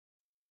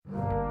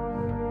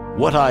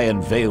What I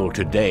unveil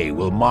today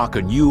will mark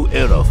a new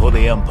era for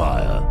the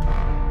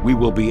Empire. We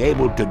will be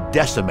able to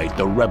decimate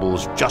the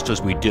rebels just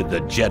as we did the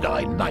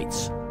Jedi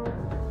Knights.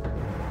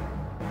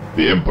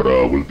 The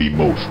Emperor will be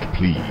most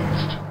pleased.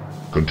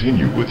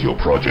 Continue with your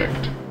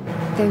project.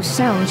 Those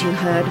sounds you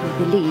heard,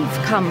 we believe,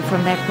 come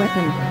from that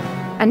weapon.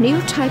 A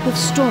new type of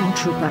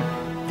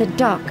stormtrooper, the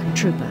Dark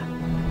Trooper.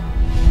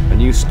 A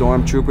new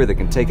stormtrooper that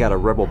can take out a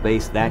rebel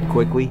base that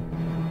quickly?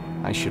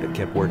 I should have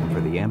kept working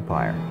for the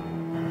Empire.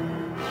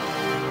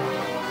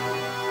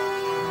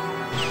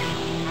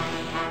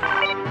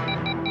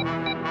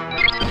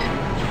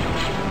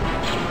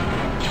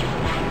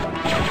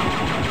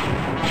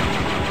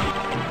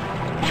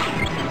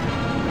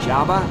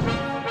 Jabba?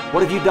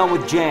 What have you done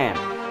with Jan?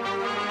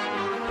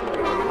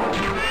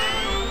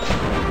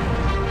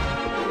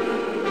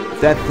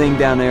 If that thing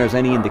down there is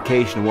any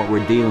indication of what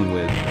we're dealing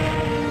with,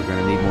 we're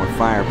gonna need more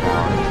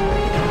firepower.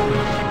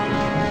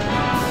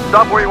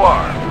 Stop where you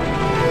are.